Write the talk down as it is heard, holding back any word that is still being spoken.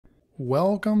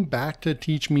Welcome back to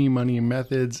Teach Me Money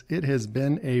Methods. It has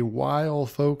been a while,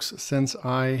 folks, since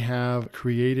I have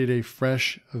created a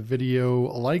fresh video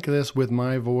like this with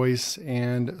my voice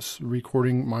and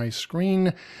recording my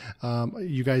screen.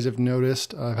 You guys have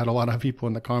noticed, I've had a lot of people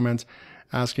in the comments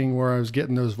asking where I was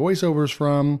getting those voiceovers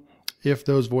from, if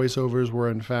those voiceovers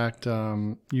were in fact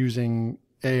using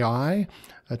AI,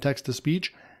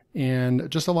 text-to-speech. And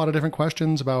just a lot of different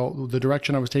questions about the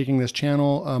direction I was taking this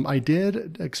channel. I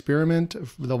did experiment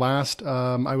for the last,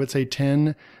 I would say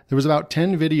there was about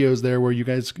 10 videos there where you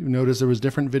guys noticed there was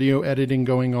different video editing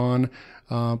going on.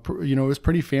 It was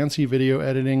pretty fancy video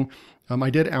editing. I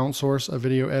did outsource a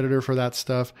video editor for that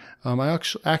stuff. I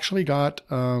actually got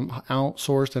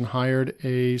outsourced and hired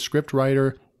a script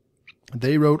writer.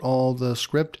 They wrote all the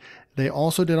script. They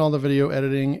also did all the video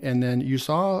editing. And then you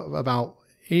saw about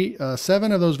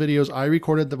 7 of those videos, I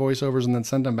recorded the voiceovers and then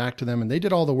sent them back to them, and they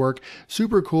did all the work.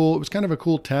 Super cool. It was kind of a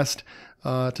cool test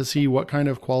to see what kind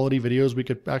of quality videos we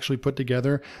could actually put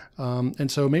together.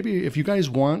 And so maybe if you guys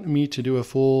want me to do a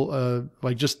full,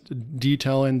 just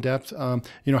detail in depth,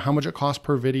 how much it costs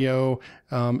per video,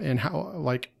 and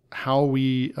how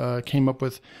we came up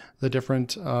with the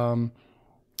different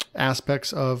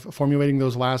aspects of formulating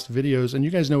those last videos, and you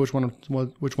guys know which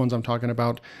ones I'm talking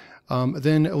about.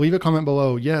 Then leave a comment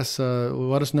below. Yes,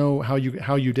 let us know how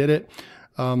you did it.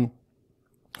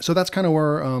 So that's kind of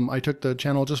where I took the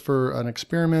channel just for an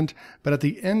experiment. But at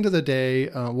the end of the day,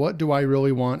 what do I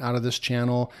really want out of this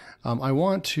channel? I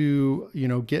want to,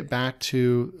 get back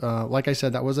to, like I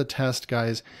said, that was a test,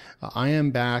 guys. I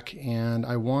am back, and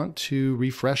I want to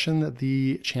refreshen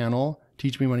the channel,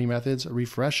 Teach Me Money Methods,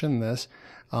 refreshen this.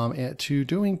 And to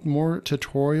doing more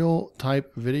tutorial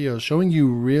type videos, showing you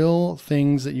real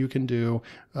things that you can do,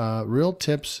 real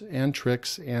tips and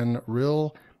tricks and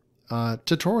real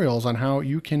tutorials on how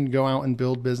you can go out and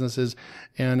build businesses,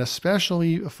 and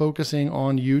especially focusing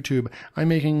on YouTube. I'm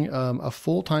making a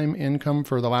full-time income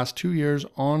for the last 2 years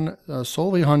on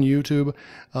solely on YouTube,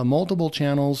 multiple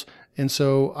channels. And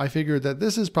so I figured that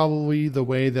this is probably the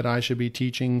way that I should be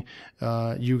teaching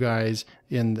you guys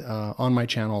on my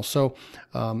channel. So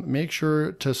make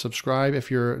sure to subscribe if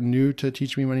you're new to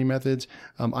Teach Me Money Methods.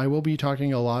 I will be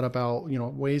talking a lot about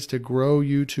ways to grow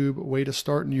YouTube, way to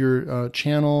start your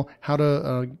channel, how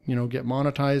to get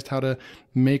monetized, how to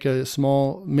make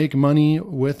money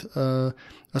with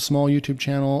a small YouTube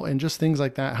channel, and just things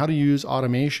like that, how to use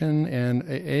automation and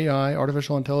AI,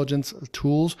 artificial intelligence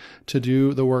tools to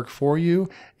do the work for you.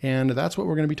 And that's what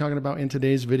we're going to be talking about in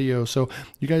today's video. So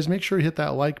you guys make sure to hit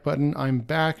that like button. I'm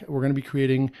back. We're going to be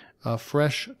creating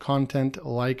fresh content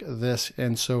like this.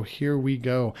 And so here we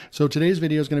go. So today's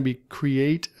video is going to be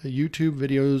create YouTube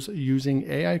videos using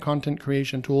AI content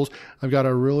creation tools. I've got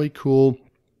a really cool,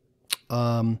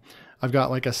 I've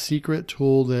got like a secret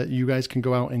tool that you guys can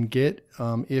go out and get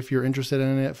if you're interested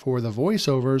in it for the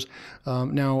voiceovers.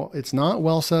 Now, it's not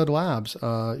Well Said Labs.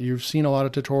 You've seen a lot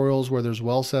of tutorials where there's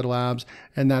Well Said Labs,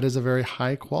 and that is a very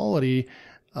high quality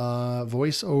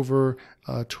voiceover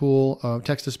tool,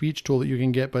 text-to-speech tool that you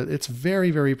can get, but it's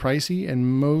very, very pricey,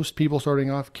 and most people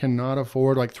starting off cannot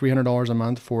afford like $300 a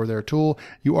month for their tool.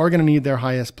 You are going to need their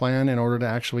highest plan in order to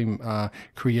actually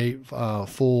create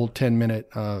full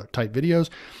 10-minute type videos.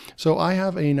 So I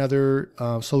have another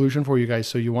solution for you guys,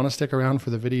 so you want to stick around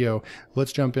for the video.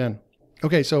 Let's jump in.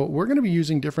 Okay, so we're going to be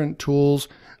using different tools.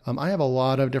 I have a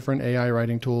lot of different AI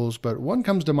writing tools, but one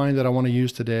comes to mind that I want to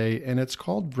use today, and it's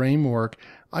called Brainwork.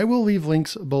 I will leave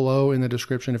links below in the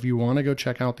description if you want to go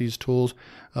check out these tools.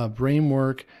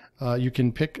 Brainwork, you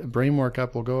can pick Brainwork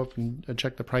up. We'll go up and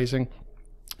check the pricing.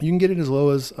 You can get it as low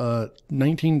as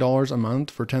 $19 a month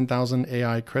for 10,000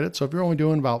 AI credits. So if you're only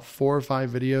doing about 4 or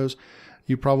 5 videos,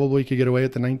 you probably could get away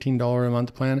with the $19 a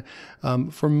month plan.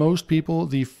 For most people,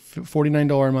 the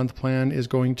 $49 a month plan is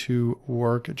going to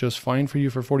work just fine for you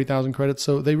for 40,000 credits.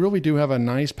 So they really do have a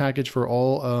nice package for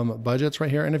all budgets right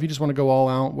here. And if you just want to go all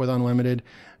out with unlimited,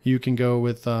 you can go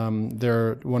with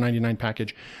their $199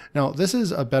 package. Now, this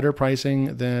is a better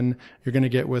pricing than you're going to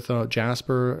get with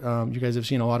Jasper. You guys have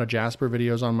seen a lot of Jasper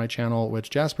videos on my channel, which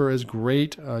Jasper is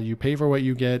great. You pay for what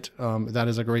you get. That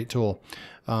is a great tool.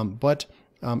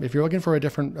 If you're looking for a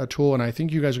different tool, and I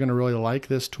think you guys are going to really like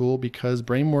this tool because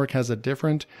Brainwork has a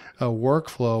different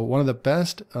workflow, one of the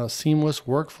best seamless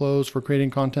workflows for creating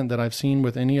content that I've seen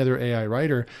with any other AI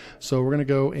writer. So we're going to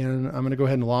go in, I'm going to go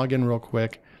ahead and log in real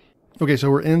quick. Okay, so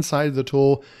we're inside the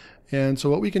tool, And so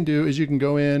what we can do is you can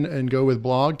go in and go with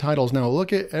blog titles. Now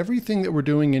look at everything that we're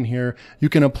doing in here. You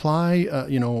can apply,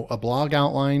 a blog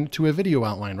outline to a video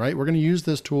outline, right? We're going to use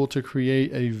this tool to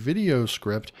create a video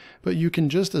script, but you can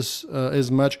just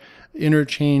as much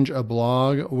interchange a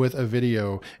blog with a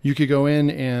video. You could go in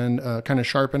and kind of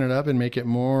sharpen it up and make it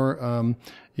more,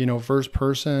 first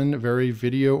person, very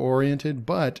video oriented.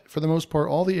 But for the most part,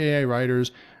 all the AI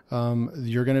writers,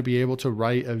 you're going to be able to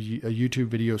write a YouTube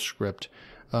video script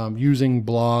using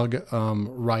blog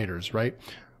writers, right?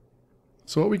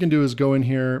 So what we can do is go in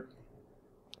here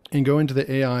and go into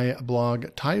the AI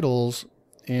blog titles,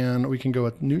 and we can go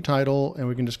with new title, and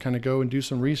we can just kind of go and do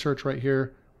some research right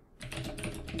here.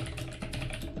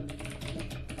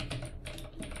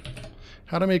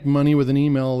 How to make money with an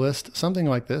email list, something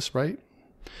like this, right?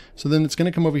 So then it's going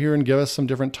to come over here and give us some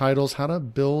different titles. How to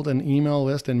build an email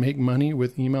list and make money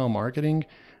with email marketing.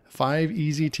 5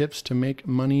 easy tips to make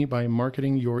money by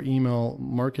marketing your email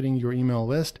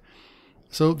list.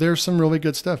 So there's some really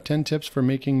good stuff. 10 tips for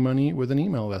making money with an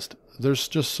email list. There's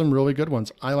just some really good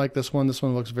ones. I like this one. This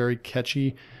one looks very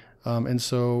catchy. And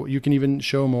so you can even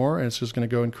show more, and it's just going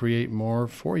to go and create more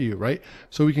for you, right?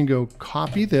 So we can go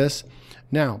copy this.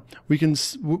 Now we can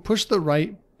push the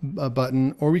right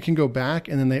button, or we can go back,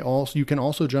 and then you can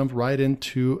also jump right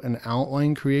into an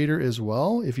outline creator as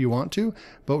well if you want to.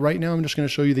 But right now I'm just going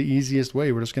to show you the easiest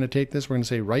way. We're just going to take this, we're going to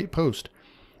say write post.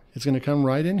 It's going to come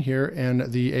right in here,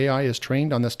 and the AI is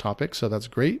trained on this topic, so that's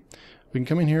great. We can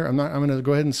come in here. I'm going to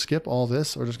go ahead and skip all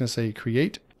this. We're just going to say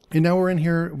create. And now we're in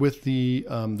here with the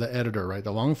editor, right?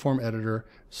 The long form editor.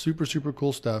 Super, super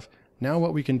cool stuff. Now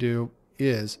what we can do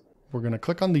is we're going to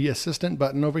click on the assistant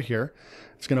button over here.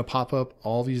 It's going to pop up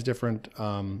all these different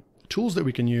tools that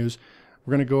we can use.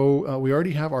 We're going to go, we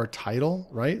already have our title,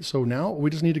 right? So now we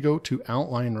just need to go to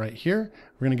outline right here.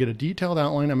 We're going to get a detailed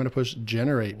outline. I'm going to push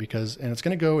generate and it's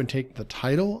going to go and take the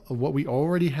title of what we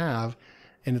already have,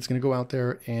 and it's going to go out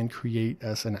there and create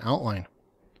us an outline.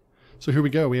 So here we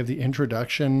go. We have the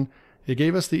introduction. It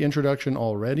gave us the introduction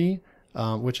already.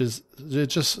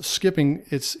 It's just skipping.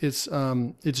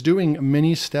 It's doing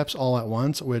many steps all at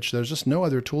once, which there's just no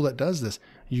other tool that does this.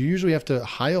 You usually have to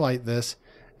highlight this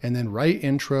and then write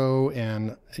intro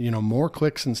and, more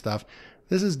clicks and stuff.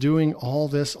 This is doing all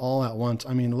this all at once.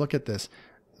 I mean, look at this.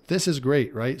 This is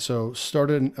great, right? So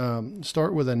start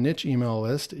with a niche email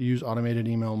list, use automated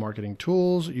email marketing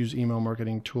tools, use email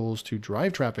marketing tools to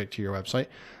drive traffic to your website.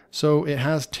 So it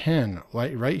has 10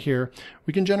 right here.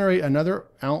 We can generate another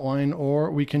outline, or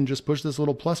we can just push this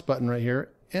little plus button right here,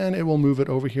 and it will move it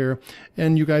over here.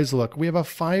 And you guys look, we have a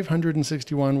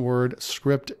 561 word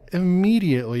script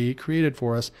immediately created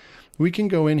for us. We can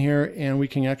go in here and we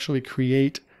can actually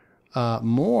create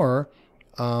more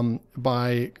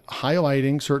by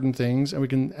highlighting certain things, and we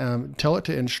can tell it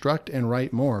to instruct and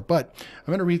write more. But I'm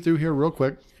going to read through here real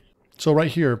quick. So right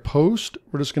here, post,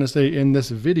 we're just going to say in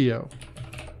this video.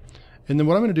 And then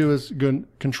what I'm going to do is go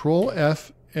Control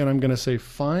F, and I'm going to say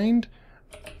find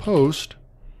post,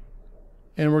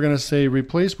 and we're going to say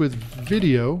replace with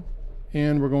video,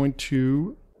 and we're going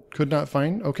to could not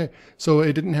find. Okay, so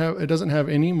it doesn't have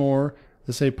any more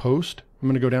to say post. I'm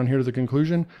going to go down here to the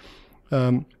conclusion.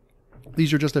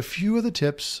 These are just a few of the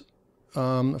tips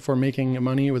for making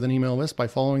money with an email list. By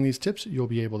following these tips, you'll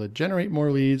be able to generate more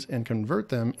leads and convert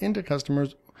them into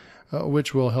customers,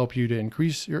 which will help you to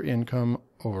increase your income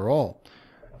overall.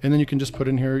 And then you can just put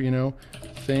in here,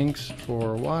 thanks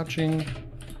for watching.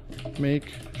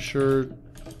 Make sure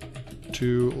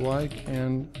to like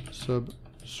and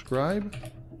subscribe.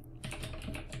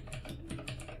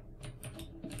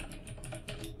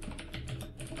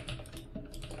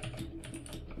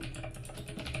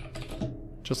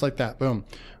 Just like that. Boom.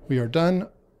 We are done.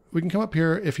 We can come up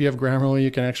here. If you have Grammarly,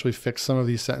 you can actually fix some of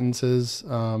these sentences,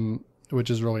 which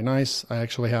is really nice. I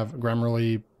actually have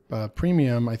Grammarly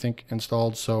Premium, I think,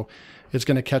 installed. So it's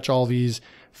going to catch all these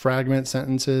fragment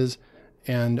sentences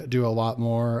and do a lot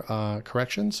more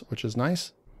corrections, which is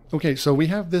nice. Okay, so we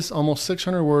have this almost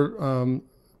 600 word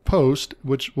post,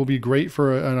 which will be great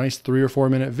for a nice 3 or 4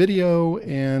 minute video.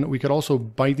 And we could also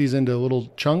bite these into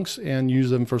little chunks and use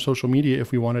them for social media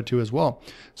if we wanted to as well.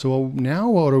 So now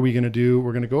what are we going to do?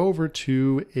 We're going to go over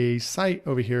to a site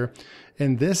over here.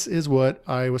 And this is what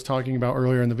I was talking about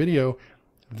earlier in the video.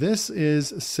 This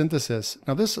is Synthesis.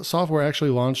 Now this software actually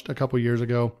launched a couple years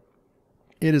ago.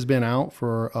 It has been out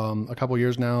for a couple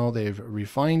years now. They've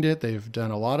refined it. They've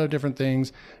done a lot of different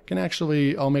things.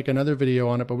 I'll make another video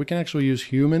on it, but we can actually use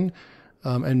human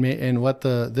and let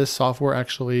this software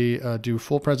actually do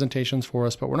full presentations for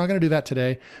us. But we're not going to do that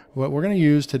today. What we're going to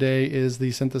use today is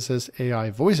the Synthesis AI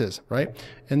voices, right?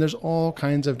 And there's all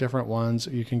kinds of different ones.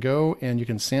 You can go and you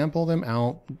can sample them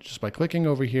out just by clicking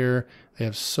over here. They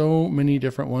have so many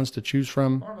different ones to choose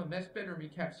from. Pharma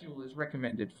Pictory capsule is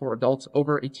recommended for adults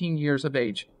over 18 years of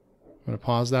age. I'm going to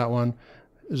pause that one.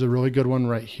 There's a really good one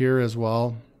right here as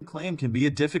well. Claim can be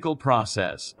a difficult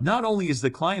process. Not only is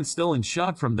the client still in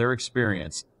shock from their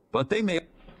experience, but they may...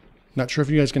 Not sure if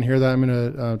you guys can hear that. I'm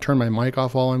going to turn my mic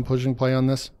off while I'm pushing play on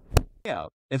this. Yeah,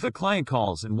 if a client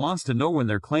calls and wants to know when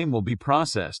their claim will be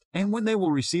processed and when they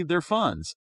will receive their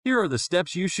funds, here are the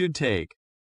steps you should take.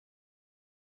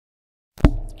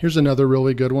 Here's another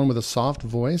really good one with a soft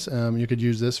voice. You could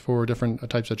use this for different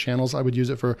types of channels. I would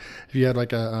use it for if you had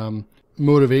like a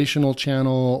motivational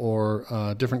channel or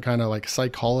a different kind of like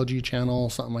psychology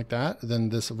channel, something like that, then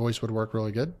this voice would work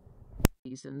really good.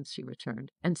 Reasons, she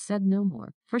returned, and said no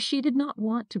more, for she did not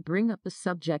want to bring up the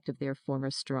subject of their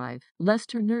former strife,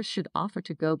 lest her nurse should offer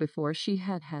to go before she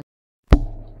had had.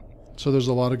 So there's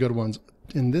a lot of good ones.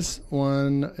 In this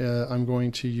one, I'm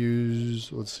going to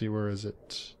use, let's see, where is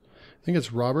it? I think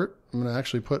it's Robert. I'm going to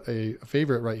actually put a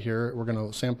favorite right here. We're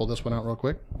going to sample this one out real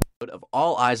quick. Of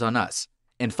All Eyes on Us,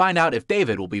 and find out if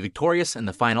David will be victorious in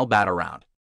the final battle round.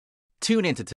 Tune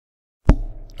into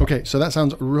Okay, so that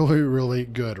sounds really, really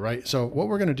good, right? So what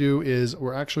we're going to do is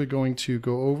we're actually going to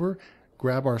go over,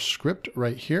 grab our script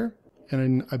right here,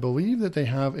 and I believe that they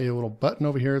have a little button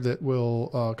over here that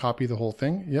will copy the whole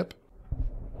thing. Yep.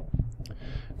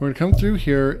 We're going to come through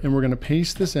here and we're going to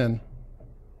paste this in.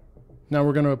 Now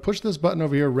we're going to push this button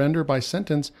over here, render by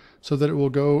sentence, so that it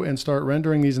will go and start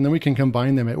rendering these, and then we can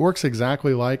combine them. It works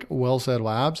exactly like Well Said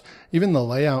Labs. Even the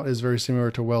layout is very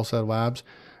similar to Well Said Labs.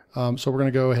 So we're going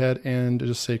to go ahead and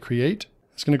just say create.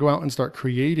 It's going to go out and start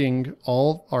creating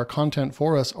all our content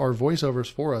for us, our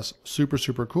voiceovers for us. Super,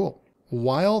 super cool.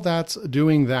 While that's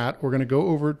doing that, we're going to go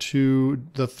over to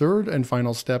the third and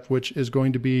final step, which is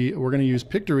going to be, we're going to use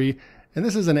Pictory. And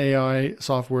this is an AI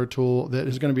software tool that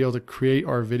is going to be able to create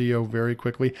our video very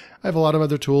quickly. I have a lot of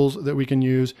other tools that we can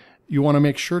use. You want to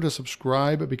make sure to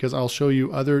subscribe because I'll show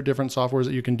you other different softwares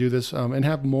that you can do this and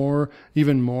have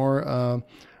even more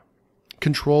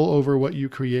control over what you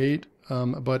create.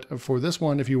 But for this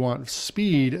one, if you want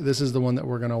speed, this is the one that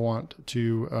we're going to want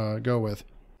to go with.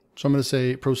 So I'm going to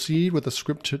say proceed with the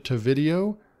script to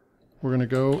video. We're going to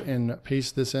go and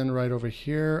paste this in right over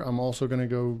here. I'm also going to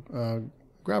go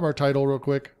grab our title real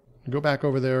quick, go back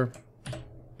over there,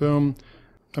 boom.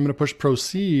 I'm going to push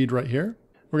proceed right here.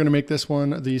 We're going to make this one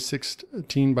the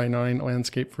 16:9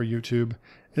 landscape for YouTube.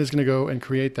 It's going to go and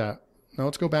create that. Now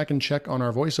let's go back and check on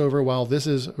our voiceover while this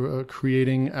is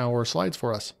creating our slides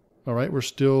for us. All right, we're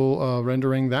still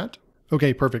rendering that.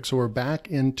 Okay, perfect. So we're back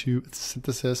into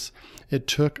Synthesis. It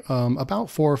took about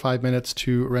 4 or 5 minutes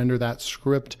to render that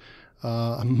script.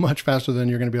 Much faster than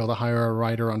you're going to be able to hire a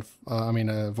writer on,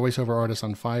 a voiceover artist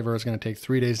on Fiverr. It's going to take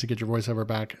 3 days to get your voiceover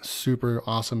back. Super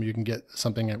awesome. You can get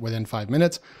something within 5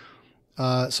 minutes.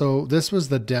 So this was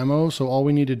the demo. So all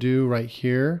we need to do right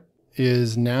here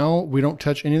is now we don't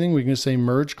touch anything. We can just say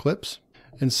merge clips.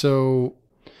 And so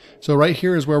right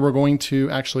here is where we're going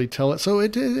to actually tell it. So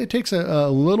it takes a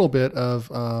little bit of,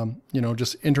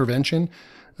 just intervention.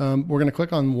 We're going to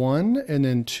click on 1 and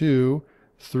then 2,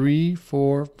 3,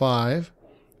 4, 5,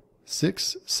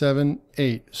 6, 7,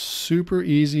 8. Super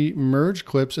easy. Merge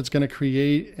clips. It's going to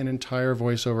create an entire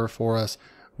voiceover for us.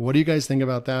 What do you guys think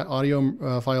about that?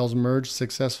 Audio files merged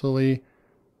successfully.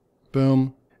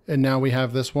 Boom. And now we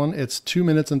have this one. It's 2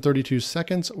 minutes and 32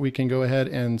 seconds. We can go ahead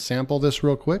and sample this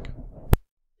real quick.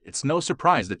 It's no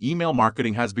surprise that email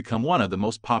marketing has become one of the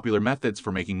most popular methods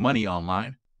for making money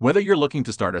online. Whether you're looking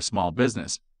to start a small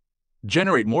business,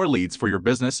 generate more leads for your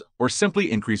business, or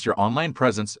simply increase your online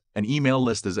presence, an email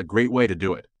list is a great way to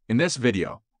do it. In this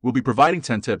video, we'll be providing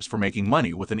 10 tips for making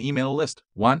money with an email list.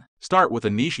 1. Start with a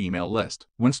niche email list.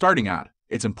 When starting out,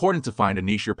 it's important to find a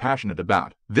niche you're passionate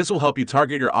about. This will help you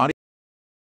target your audience.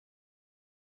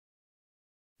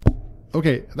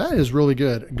 Okay, that is really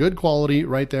good. Good quality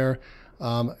right there.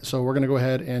 So we're going to go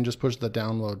ahead and just push the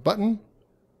download button.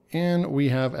 And we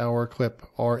have our clip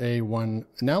RA1.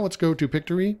 Now let's go to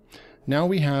Pictory. Now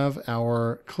we have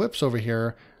our clips over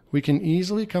here. We can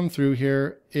easily come through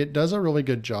here. It does a really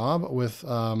good job with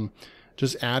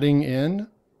just adding in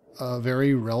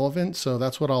very relevant. So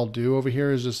that's what I'll do over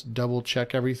here is just double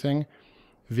check everything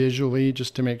visually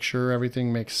just to make sure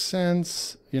everything makes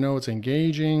sense. It's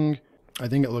engaging. I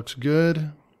think it looks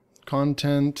good.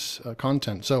 Content.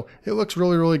 So it looks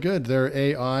really, really good. Their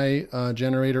AI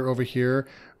generator over here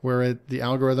where the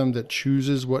algorithm that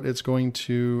chooses what it's going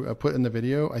to put in the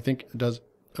video, I think it does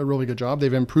a really good job.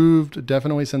 They've improved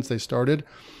definitely since they started.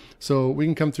 So we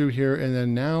can come through here, and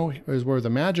then now is where the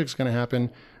magic's going to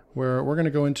happen, where we're going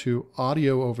to go into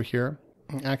audio over here.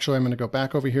 Actually, I'm going to go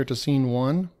back over here to scene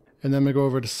 1, and then I'm going to go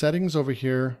over to settings over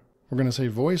here. We're going to say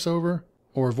voiceover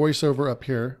or voiceover up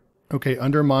here. Okay,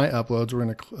 under my uploads, we're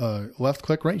going to left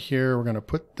click right here. We're going to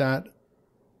put that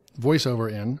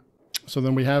voiceover in. So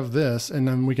then we have this, and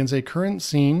then we can say current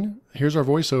scene. Here's our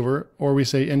voiceover, or we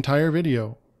say entire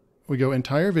video. We go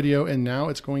entire video, and now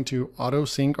it's going to auto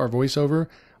sync our voiceover,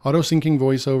 auto syncing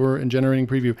voiceover and generating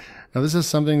preview. Now this is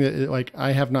something that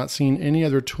I have not seen any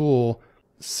other tool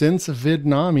since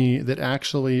Vidnami that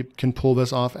actually can pull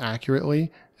this off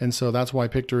accurately. And so that's why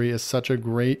Pictory is such a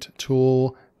great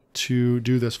tool to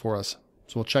do this for us.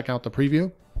 So we'll check out the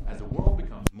preview. As the world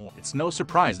becomes more, it's no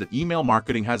surprise that email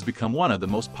marketing has become one of the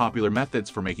most popular methods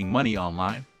for making money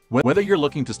online. Whether you're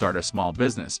looking to start a small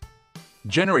business,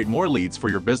 generate more leads for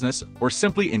your business, or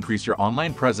simply increase your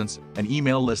online presence, an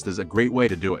email list is a great way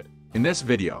to do it. In this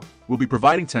video, we'll be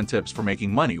providing 10 tips for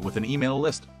making money with an email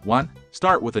list. 1.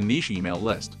 Start with a niche email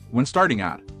list. When starting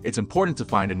out, it's important to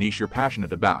find a niche you're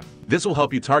passionate about. This will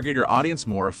help you target your audience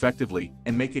more effectively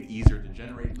and make it easier to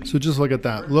generate leads. So just look at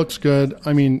that. Looks good.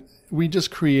 I mean, we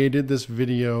just created this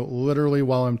video literally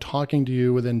while I'm talking to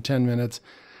you within 10 minutes.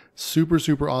 Super,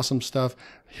 super awesome stuff.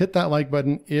 Hit that like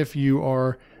button if you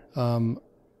are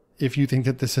if you think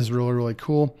that this is really, really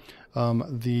cool.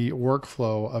 The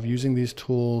workflow of using these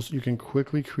tools, you can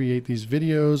quickly create these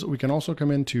videos. We can also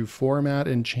come into format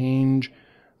and change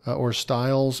or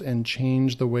styles and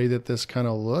change the way that this kind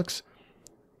of looks.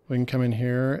 We can come in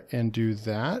here and do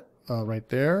that right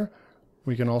there.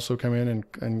 We can also come in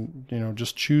and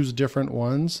just choose different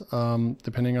ones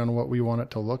depending on what we want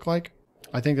it to look like.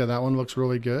 I think that one looks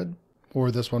really good, or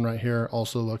this one right here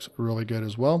also looks really good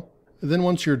as well. Then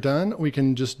once you're done, we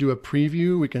can just do a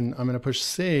preview. I'm going to push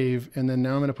save, and then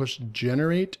now I'm going to push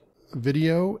generate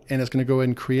video, and it's going to go ahead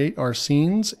and create our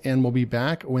scenes, and we'll be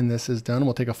back when this is done.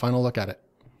 We'll take a final look at it.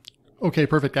 Okay,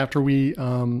 perfect. After we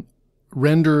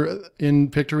render in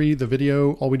Pictory the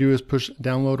video, all we do is push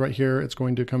download right here. It's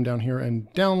going to come down here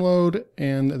and download,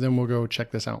 and then we'll go check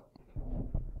this out.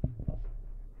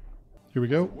 Here we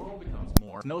go.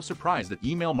 It's no surprise that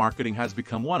email marketing has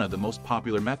become one of the most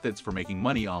popular methods for making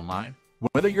money online.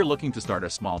 Whether you're looking to start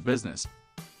a small business,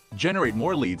 generate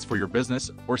more leads for your business,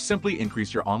 or simply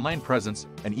increase your online presence,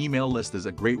 an email list is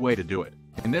a great way to do it.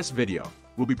 In this video,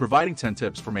 we'll be providing 10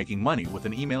 tips for making money with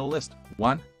an email list.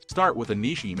 1. Start with a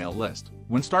niche email list.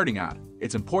 When starting out,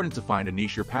 it's important to find a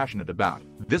niche you're passionate about.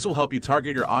 This will help you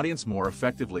target your audience more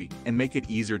effectively and make it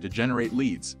easier to generate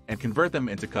leads and convert them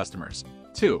into customers.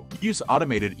 2. Use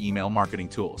automated email marketing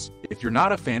tools. If you're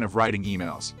not a fan of writing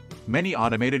emails, many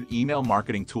automated email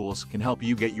marketing tools can help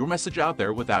you get your message out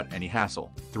there without any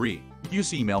hassle. 3.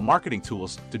 Use email marketing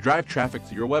tools to drive traffic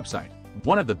to your website.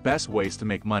 One of the best ways to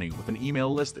make money with an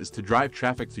email list is to drive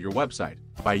traffic to your website.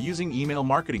 By using email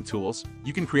marketing tools,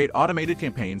 you can create automated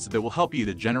campaigns that will help you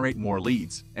to generate more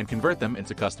leads and convert them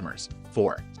into customers.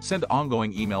 4. Send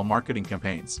ongoing email marketing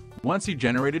campaigns. Once you've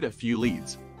generated a few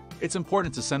leads, it's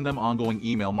important to send them ongoing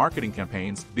email marketing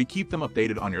campaigns that keep them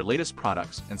updated on your latest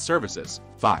products and services.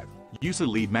 5. Use a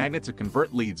lead magnet to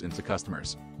convert leads into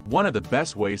customers. One of the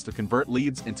best ways to convert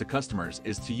leads into customers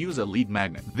is to use a lead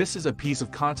magnet. This is a piece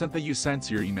of content that you send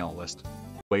to your email list.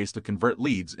 Ways to convert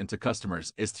leads into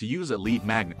customers is to use a lead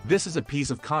magnet. This is a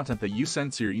piece of content that you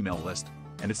send to your email list,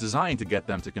 and it's designed to get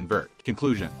them to convert.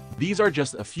 Conclusion: these are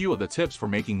just a few of the tips for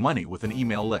making money with an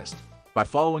email list. By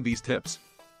following these tips,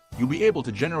 you'll be able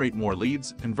to generate more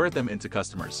leads, convert them into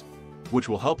customers, which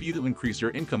will help you to increase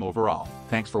your income overall.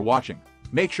 Thanks for watching.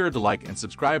 Make sure to like and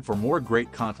subscribe for more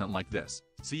great content like this.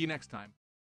 See you next time.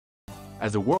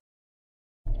 As the world...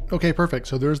 Okay, perfect.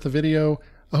 So there's the video.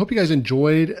 I hope you guys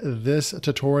enjoyed this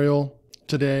tutorial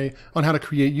today on how to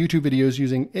create YouTube videos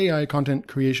using AI content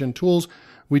creation tools.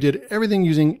 We did everything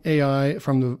using AI,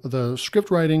 from the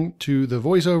script writing to the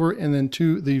voiceover and then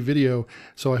to the video.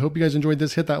 So I hope you guys enjoyed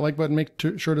this. Hit that like button. Make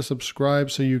sure to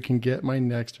subscribe so you can get my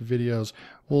next videos.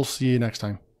 We'll see you next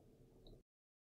time.